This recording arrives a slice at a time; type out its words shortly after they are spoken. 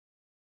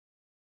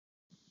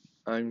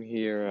I'm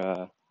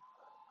here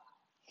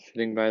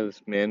sitting by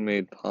this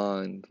man-made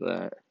pond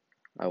that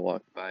I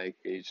walk by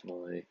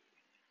occasionally.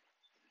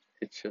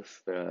 It's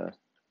just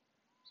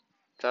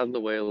it's out of the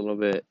way a little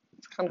bit.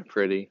 It's kind of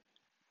pretty,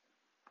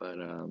 but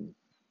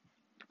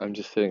I'm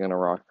just sitting on a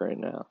rock right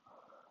now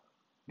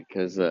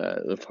because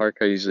the park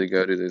I usually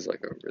go to there's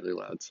like a really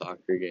loud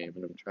soccer game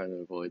and I'm trying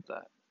to avoid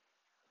that.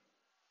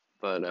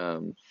 But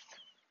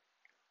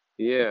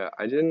yeah,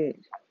 I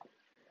didn't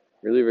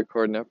really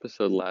record an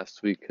episode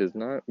last week because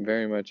not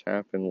very much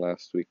happened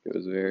last week. It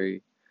was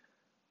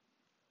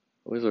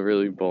a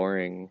really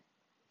boring,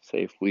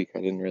 safe week. I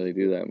didn't really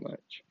do that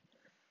much.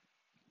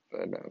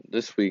 But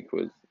this week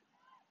was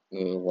a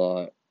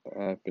lot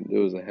happened. It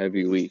was a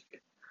heavy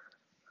week.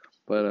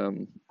 But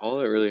all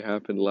that really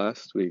happened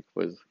last week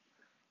was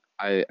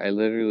I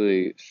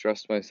literally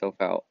stressed myself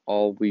out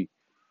all week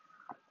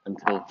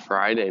until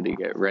Friday to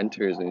get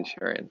renter's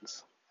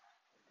insurance.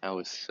 I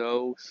was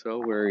so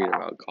worried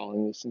about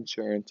calling this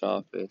insurance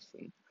office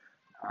and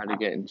how to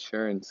get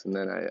insurance, and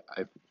then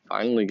I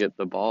finally get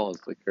the balls,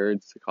 the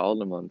courage to call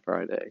them on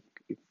Friday,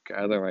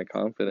 gather my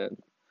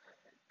confidence.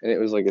 And it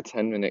was like a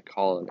 10-minute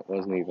call, and it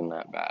wasn't even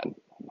that bad.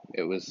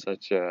 It was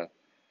such a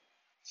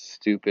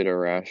stupid,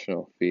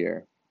 irrational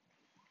fear.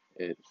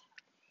 It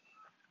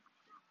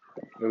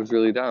it was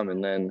really dumb.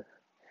 And then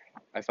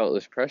I felt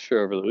this pressure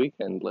over the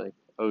weekend, like,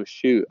 oh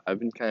shoot, I've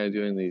been kind of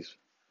doing these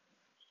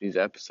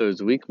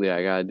episodes weekly.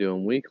 I gotta do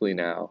them weekly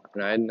now,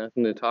 and I had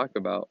nothing to talk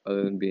about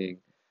other than being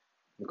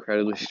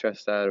incredibly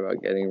stressed out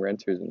about getting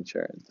renter's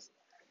insurance.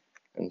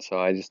 And so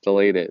I just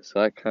delayed it. So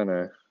that kind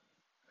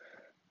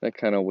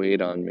of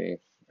weighed on me.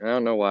 I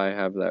don't know why I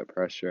have that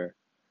pressure,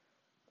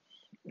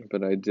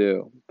 but I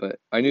do. But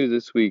I knew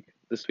this week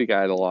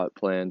I had a lot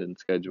planned and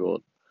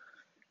scheduled,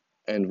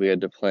 and we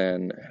had to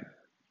plan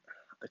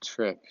a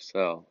trip.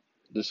 So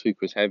this week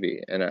was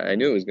heavy, and I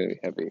knew it was going to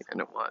be heavy, and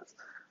it was.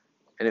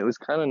 And it was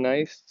kind of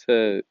nice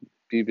to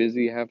be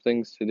busy, have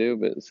things to do,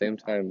 but at the same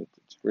time,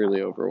 it's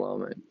really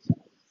overwhelming.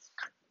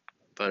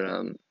 But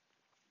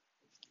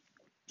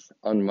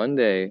on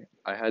Monday,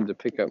 I had to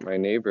pick up my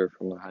neighbor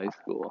from the high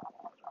school,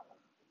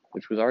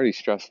 which was already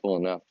stressful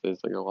enough.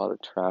 There's like a lot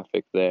of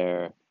traffic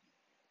there,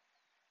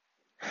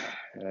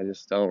 and I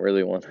just don't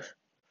really want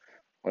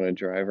to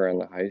drive around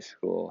the high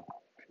school,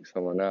 pick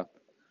someone up.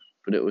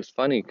 But it was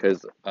funny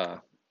because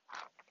the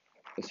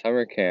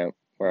summer camp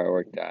where I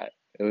worked at,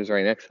 it was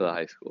right next to the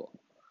high school.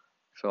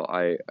 So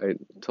I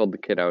told the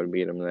kid I would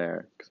meet him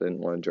there because I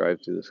didn't want to drive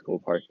through the school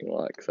parking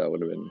lot because that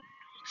would have been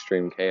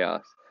extreme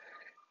chaos.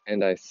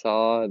 And I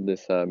saw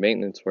this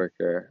maintenance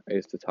worker I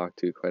used to talk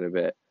to quite a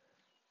bit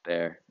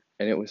there.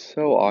 And it was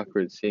so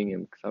awkward seeing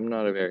him because I'm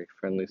not a very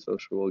friendly,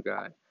 sociable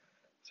guy.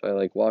 So I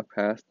like walked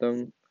past him.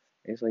 And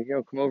he's like,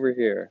 "Yo, come over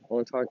here. I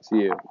want to talk to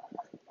you."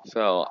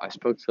 So I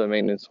spoke to the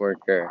maintenance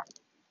worker.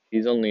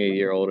 He's only a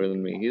year older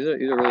than me. He's a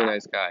really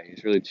nice guy.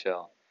 He's really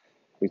chill.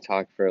 We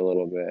talked for a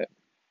little bit,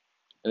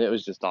 and it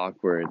was just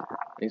awkward. And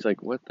he's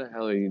like, "What the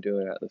hell are you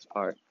doing at this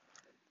park?"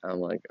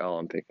 I'm like, "Oh,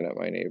 I'm picking up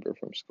my neighbor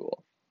from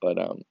school." But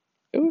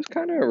it was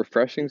kind of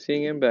refreshing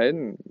seeing him, but I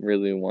didn't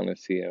really want to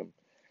see him.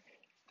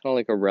 Kind of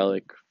like a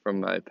relic from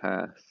my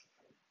past.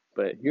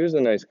 But he was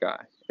a nice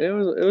guy. And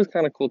it was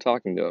kind of cool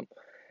talking to him.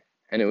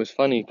 And it was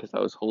funny because I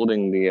was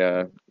holding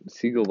the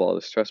seagull ball,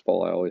 the stress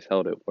ball I always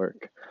held at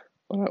work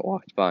when I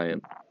walked by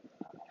him.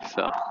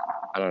 So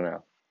I don't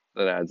know.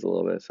 That adds a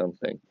little bit of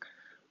something.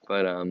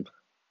 But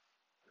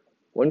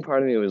one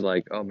part of me was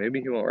like, oh,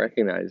 maybe he won't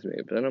recognize me.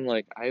 But then I'm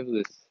like, I have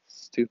this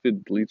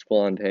stupid bleach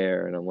blonde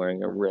hair, and I'm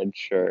wearing a red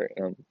shirt,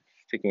 and I'm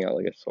sticking out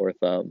like a sore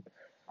thumb.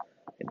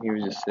 And he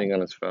was just sitting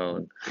on his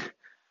phone.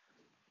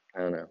 I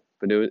don't know.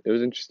 But it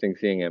was interesting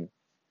seeing him.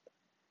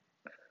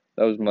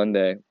 That was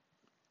Monday.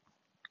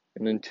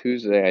 And then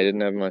Tuesday, I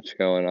didn't have much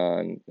going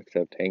on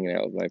except hanging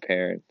out with my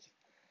parents.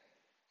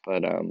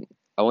 But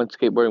I went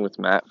skateboarding with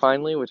Matt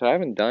finally, which I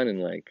haven't done in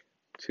like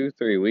 2,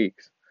 3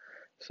 weeks.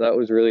 So that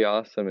was really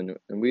awesome.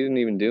 And we didn't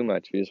even do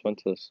much. We just went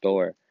to the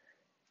store.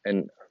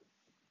 And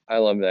I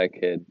love that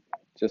kid.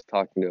 Just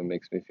talking to him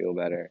makes me feel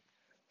better.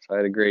 So I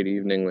had a great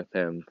evening with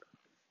him.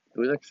 It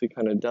was actually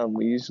kind of dumb.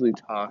 We usually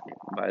talk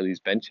by these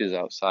benches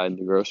outside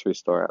the grocery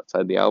store,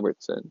 outside the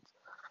Albertsons.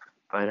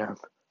 But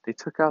they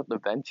took out the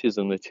benches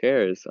and the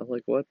chairs. I'm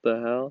like, what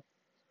the hell?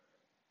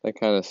 That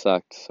kind of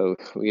sucked. So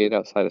we ate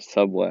outside a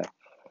Subway.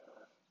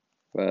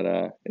 But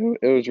it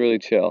was really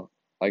chill.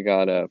 I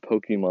got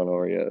Pokemon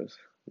Oreos.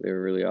 They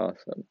were really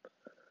awesome.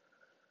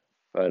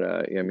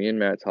 But yeah, me and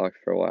Matt talked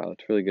for a while.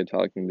 It's really good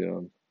talking to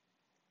him.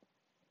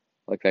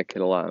 I like that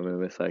kid a lot. I'm gonna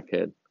miss that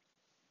kid.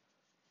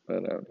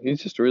 But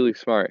he's just really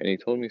smart, and he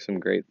told me some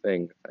great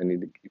things I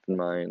need to keep in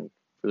mind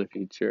for the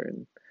future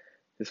and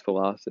his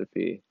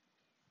philosophy.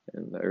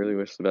 And I really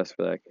wish the best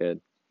for that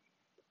kid.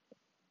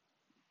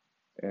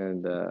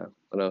 And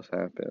what else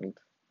happened?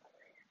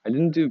 I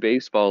didn't do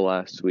baseball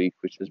last week,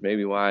 which is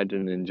maybe why I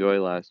didn't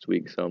enjoy last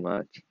week so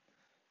much.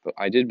 But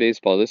I did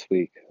baseball this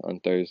week on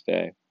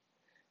Thursday,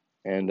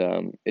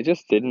 and it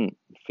just didn't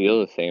feel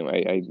the same.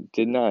 I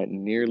did not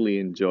nearly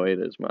enjoy it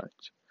as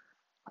much.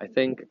 I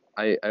think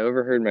I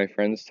overheard my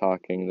friends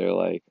talking. They're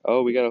like,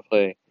 "Oh, we gotta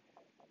play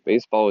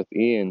baseball with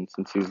Ian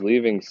since he's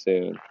leaving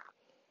soon."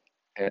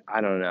 And I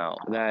don't know.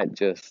 That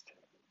just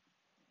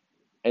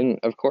and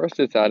of course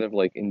it's out of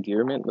like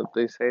endearment that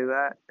they say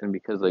that and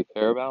because they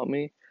care about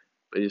me,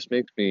 but it just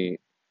makes me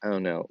I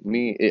don't know.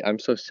 I'm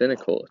so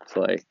cynical. It's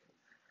like,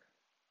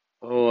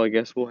 "Oh, I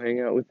guess we'll hang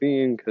out with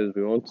Ian because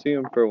we won't see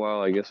him for a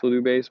while. I guess we'll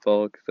do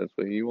baseball because that's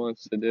what he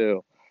wants to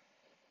do."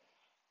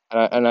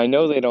 And I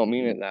know they don't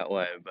mean it that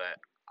way, but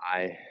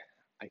I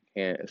I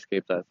can't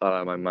escape that thought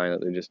out of my mind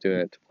that they're just doing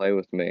it to play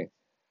with me.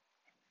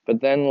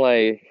 But then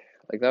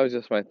that was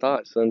just my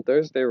thought. So then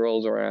Thursday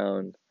rolls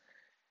around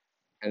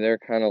and they're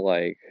kind of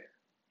like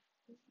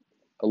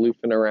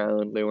aloofing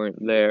around. They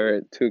weren't there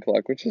at 2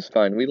 o'clock, which is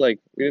fine. We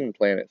didn't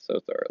plan it so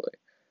thoroughly,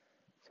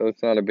 so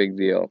it's not a big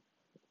deal.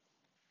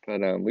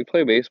 But we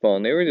play baseball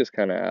and they were just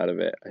kind of out of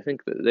it. I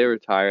think that they were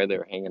tired. They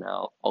were hanging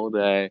out all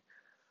day,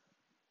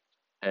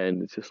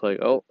 and it's just like,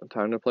 oh,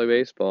 time to play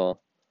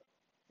baseball.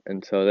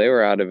 And so they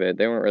were out of it.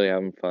 They weren't really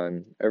having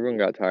fun. Everyone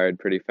got tired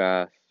pretty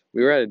fast.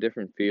 We were at a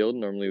different field.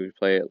 Normally we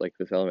play at like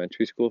this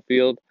elementary school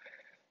field.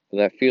 But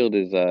that field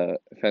is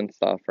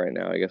fenced off right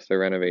now. I guess they're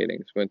renovating.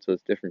 So we went to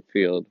this different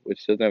field,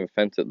 which doesn't have a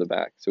fence at the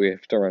back. So we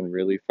have to run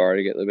really far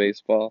to get the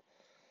baseball.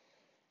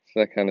 So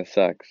that kind of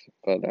sucks.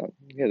 But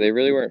yeah, they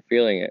really weren't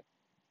feeling it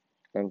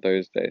on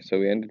Thursday. So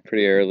we ended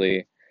pretty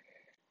early.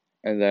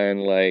 And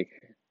then I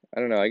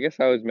don't know, I guess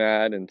I was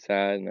mad and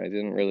sad and I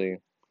didn't really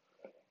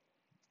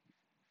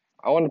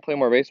I wanted to play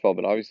more baseball,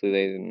 but obviously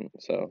they didn't,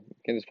 so you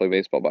can't just play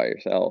baseball by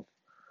yourself.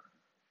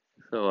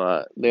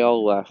 So they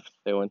all left.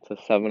 They went to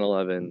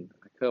 7-Eleven.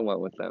 I could have went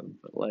with them,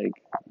 but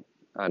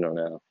I don't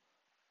know.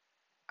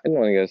 I didn't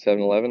want to go to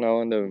 7-Eleven. I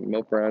wanted to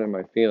mope around in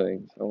my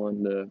feelings. I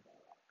wanted to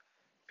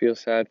feel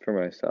sad for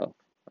myself.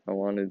 I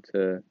wanted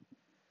to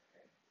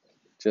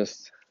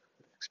just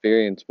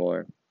experience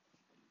more.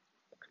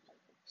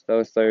 So that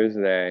was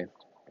Thursday.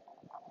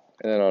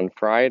 And then on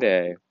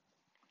Friday,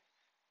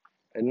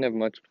 I didn't have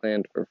much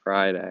planned for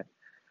Friday.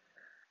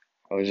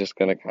 I was just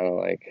gonna kind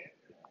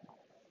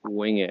of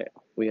wing it.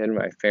 We had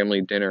my family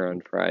dinner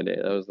on Friday.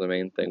 That was the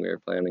main thing we were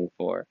planning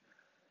for.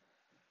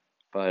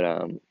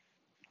 But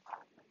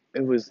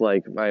it was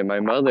like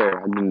my mother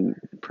had been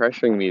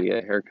pressuring me to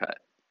get a haircut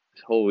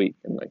this whole week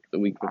and the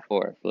week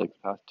before for the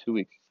past 2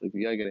 weeks. She's like,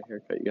 you gotta get a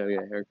haircut, you gotta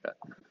get a haircut.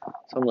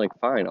 So I'm like,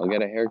 fine, I'll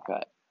get a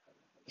haircut.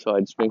 So I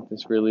just make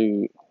this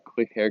really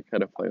quick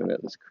haircut appointment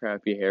at this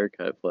crappy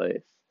haircut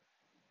place.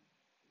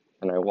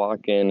 And I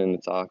walk in and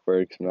it's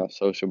awkward because I'm not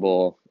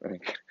sociable.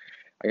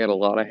 I got a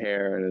lot of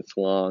hair and it's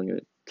long and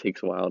it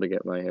takes a while to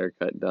get my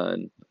haircut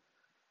done.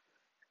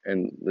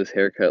 And this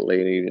haircut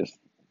lady just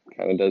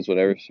kind of does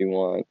whatever she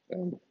wants,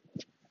 and,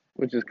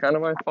 which is kind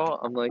of my fault.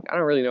 I'm like, I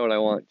don't really know what I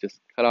want.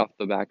 Just cut off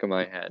the back of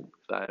my head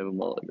because I have a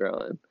mullet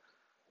growing.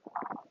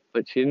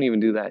 But she didn't even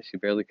do that. She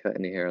barely cut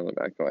any hair on the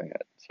back of my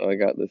head. So I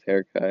got this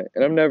haircut,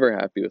 and I'm never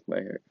happy with my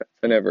haircuts.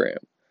 I never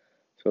am.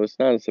 So it's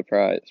not a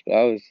surprise. But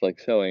I was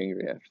so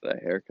angry after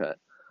that haircut.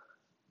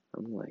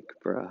 I'm like,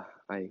 bruh,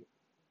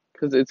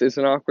 because it's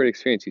an awkward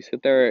experience. You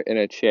sit there in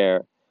a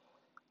chair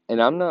and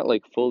I'm not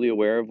fully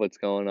aware of what's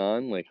going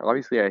on.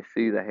 Obviously I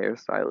see the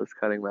hairstylist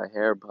cutting my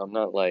hair, but I'm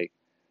not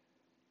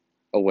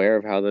aware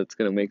of how that's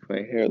gonna make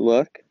my hair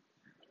look.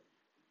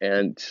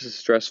 And it's just a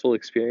stressful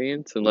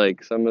experience. And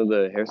some of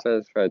the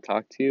hairstylists try to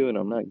talk to you, and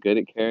I'm not good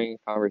at carrying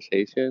a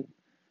conversation.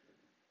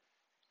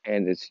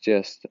 And it's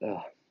just,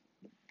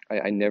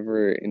 I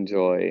never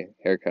enjoy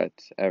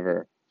haircuts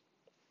ever.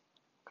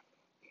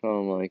 So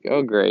I'm like,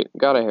 oh great,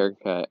 got a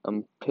haircut.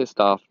 I'm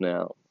pissed off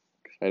now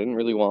because I didn't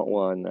really want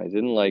one. I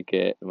didn't like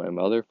it, and my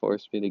mother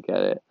forced me to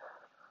get it.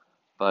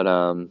 But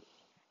I don't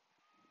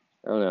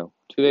know.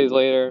 2 days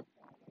later,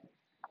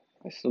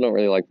 I still don't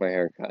really like my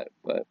haircut,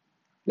 but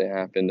it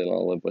happened and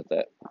I'll live with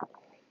it.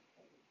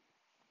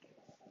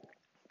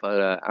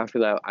 But after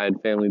that, I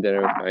had family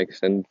dinner with my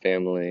extended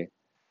family,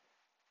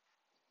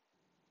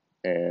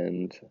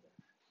 and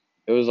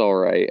it was all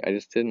right. I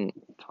just didn't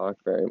talk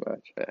very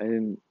much. I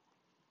didn't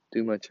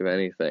do much of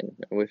anything.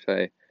 I wish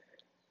I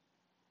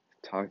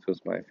talked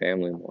with my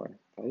family more.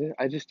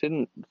 I just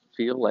didn't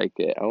feel like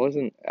it. I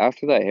wasn't,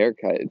 after that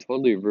haircut, it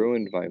totally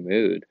ruined my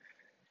mood.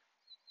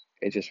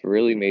 It just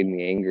really made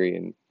me angry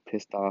and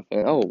pissed off.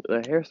 And oh, the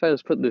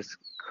hairstylist put this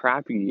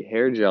crappy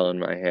hair gel in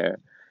my hair.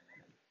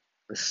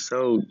 Was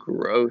so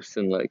gross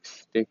and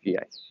sticky.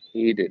 I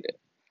hated it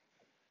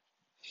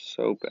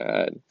so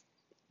bad.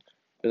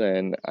 But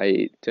then I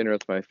ate dinner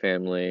with my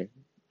family.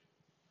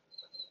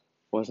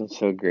 Wasn't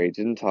so great.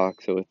 Didn't talk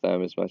with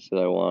them as much as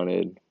I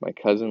wanted. My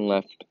cousin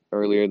left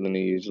earlier than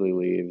he usually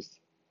leaves,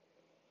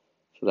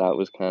 so that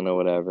was kind of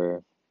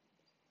whatever.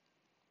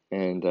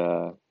 And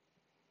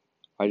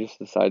I just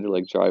decided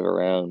to drive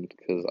around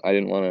because I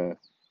didn't want to.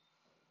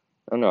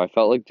 I don't know. I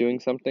felt like doing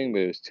something, but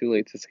it was too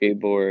late to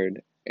skateboard,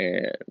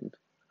 and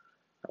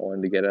I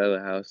wanted to get out of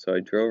the house, so I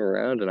drove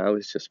around, and I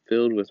was just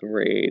filled with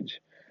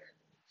rage.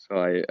 So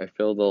I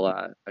filmed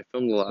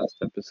the last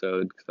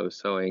episode because I was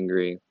so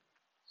angry.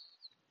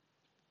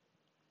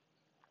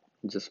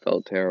 It just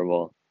felt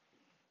terrible.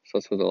 So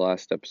that's what the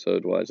last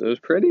episode was. It was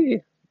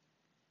pretty,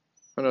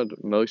 I don't know,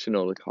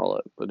 emotional to call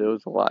it, but it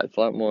was a lot. It's a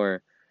lot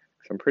more,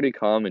 cause I'm pretty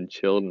calm and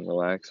chilled and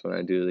relaxed when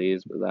I do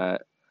these, but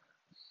that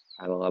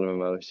had a lot of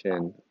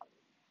emotion.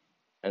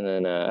 And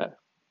then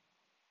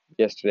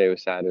yesterday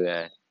was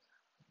Saturday.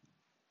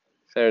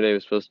 Saturday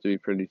was supposed to be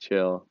pretty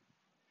chill.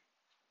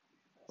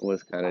 It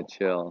was kind of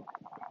chill.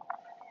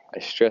 I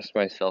stressed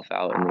myself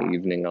out in the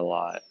evening a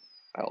lot.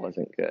 That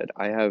wasn't good.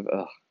 I have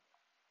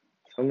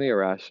so many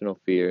irrational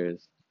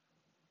fears.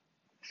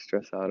 I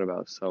stress out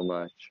about so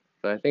much.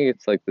 But I think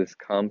it's like this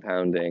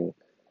compounding.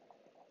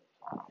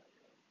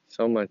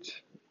 So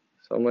much,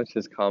 so much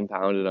is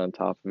compounded on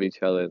top of each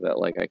other that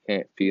like I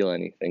can't feel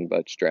anything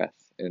but stress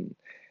and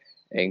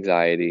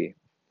anxiety.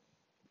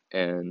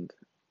 And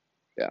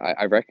yeah,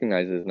 I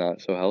recognize it's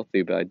not so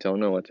healthy, but I don't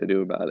know what to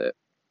do about it.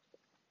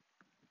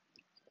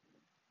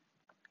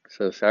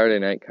 So Saturday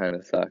night kind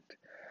of sucked.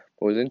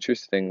 What was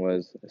interesting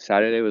was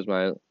Saturday was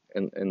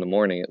in the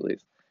morning at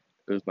least.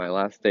 It was my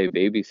last day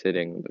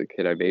babysitting the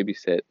kid I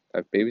babysit.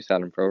 I've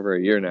babysat him for over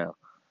a year now.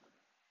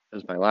 It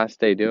was my last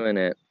day doing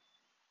it,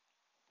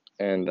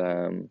 and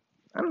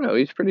I don't know.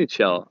 He's pretty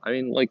chill. I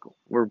mean, like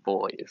we're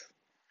boys,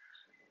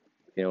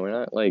 we're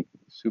not like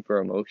super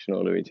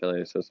emotional to each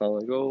other. So it's not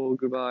like, oh,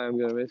 goodbye, I'm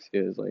gonna miss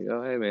you. It's like,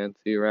 oh, hey, man,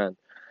 see you around.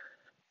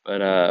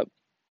 But I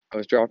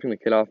was dropping the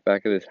kid off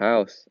back at his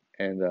house,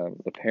 and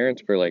the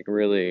parents were like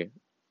really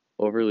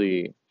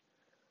overly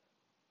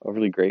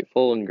overly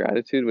grateful and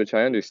gratitude, which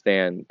I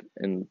understand,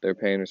 and they're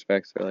paying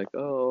respects. They're like,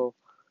 oh,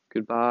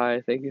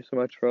 goodbye, thank you so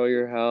much for all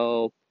your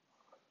help.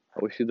 I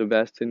wish you the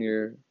best in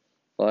your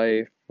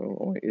life. I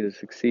want you to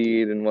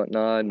succeed and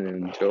whatnot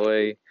and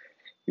enjoy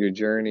your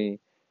journey.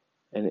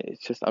 And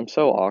it's just, I'm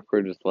so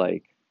awkward with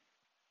like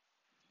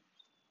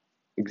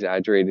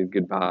exaggerated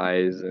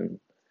goodbyes and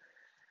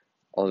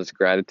all this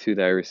gratitude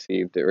I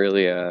received. It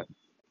really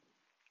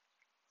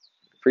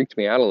freaked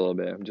me out a little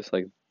bit. I'm just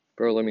like,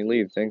 bro, let me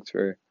leave. Thanks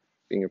for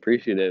being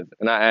appreciative.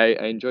 And I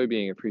enjoy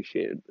being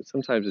appreciated, but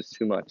sometimes it's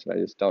too much and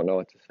I just don't know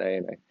what to say.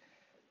 And I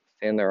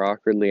stand there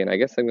awkwardly. And I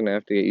guess I'm going to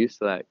have to get used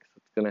to that because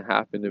it's going to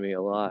happen to me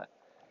a lot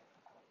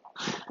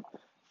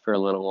for a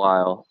little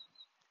while.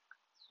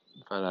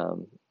 But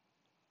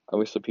I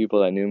wish the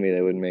people that knew me,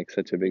 they wouldn't make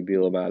such a big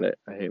deal about it.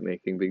 I hate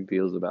making big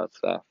deals about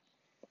stuff.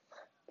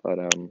 But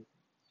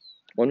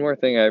one more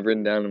thing I've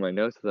written down in my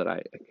notes is that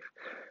I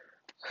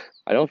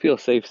don't feel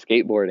safe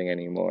skateboarding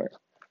anymore.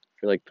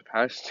 For like the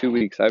past 2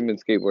 weeks, I've been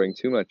skateboarding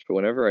too much, but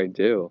whenever I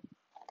do,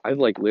 I've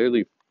like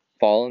literally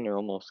fallen or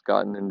almost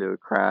gotten into a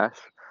crash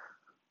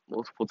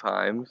multiple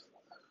times.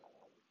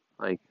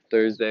 Like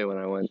Thursday when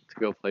I went to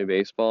go play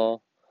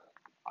baseball,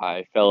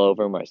 I fell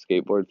over, my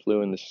skateboard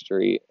flew in the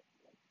street.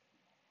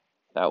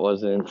 That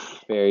wasn't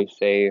very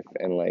safe,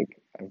 and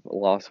like I've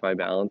lost my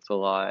balance a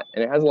lot.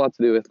 And it has a lot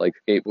to do with like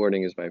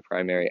skateboarding is my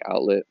primary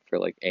outlet for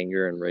like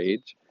anger and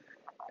rage.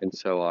 And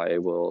so I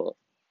will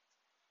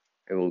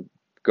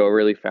go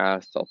really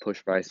fast. I'll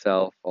push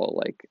myself. I'll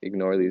like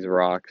ignore these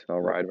rocks and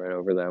I'll ride right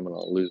over them and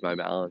I'll lose my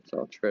balance and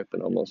I'll trip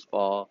and almost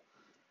fall.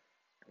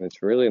 And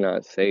it's really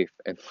not safe.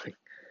 And like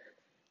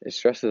it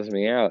stresses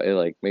me out. It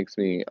like makes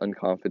me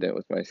unconfident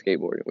with my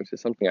skateboarding, which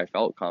is something I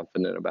felt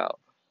confident about.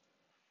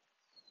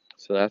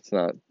 So that's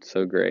not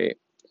so great.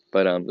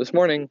 But this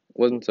morning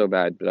wasn't so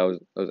bad, but I was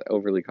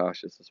overly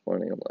cautious this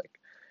morning. I'm like,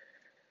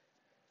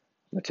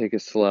 I'm gonna take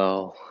it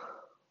slow,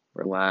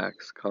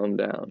 relax, calm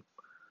down.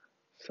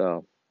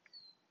 So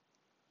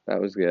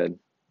that was good.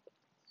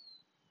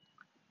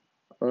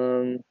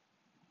 Um,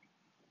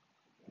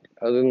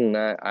 Other than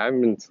that, I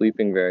haven't been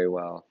sleeping very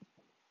well.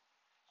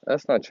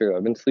 That's not true.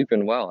 I've been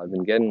sleeping well. I've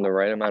been getting the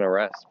right amount of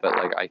rest, but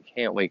like I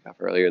can't wake up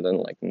earlier than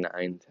like 9,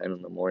 10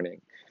 in the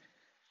morning.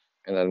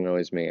 And that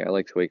annoys me. I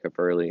like to wake up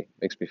early.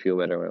 Makes me feel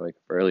better when I wake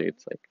up early.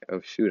 It's like,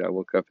 oh shoot, I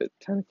woke up at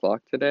 10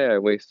 o'clock today. I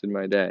wasted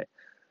my day.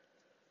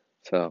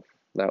 So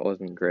that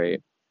wasn't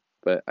great.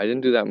 But I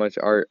didn't do that much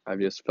art. I've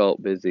just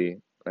felt busy.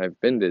 I've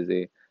been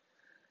busy.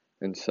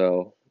 And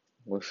so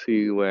we'll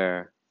see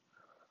where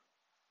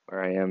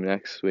I am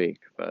next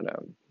week. But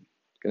I'm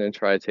gonna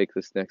try to take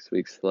this next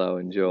week slow,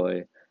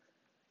 enjoy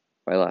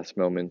my last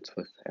moments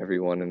with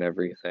everyone and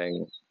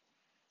everything.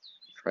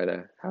 Try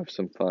to have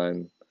some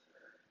fun,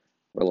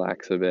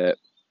 relax a bit.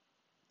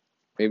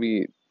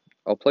 Maybe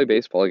I'll play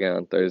baseball again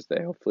on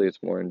Thursday. Hopefully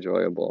it's more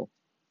enjoyable.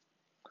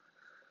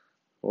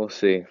 We'll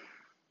see.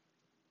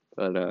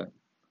 But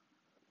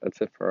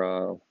that's it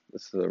for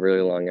this is a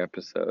really long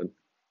episode.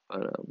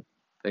 But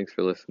thanks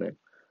for listening.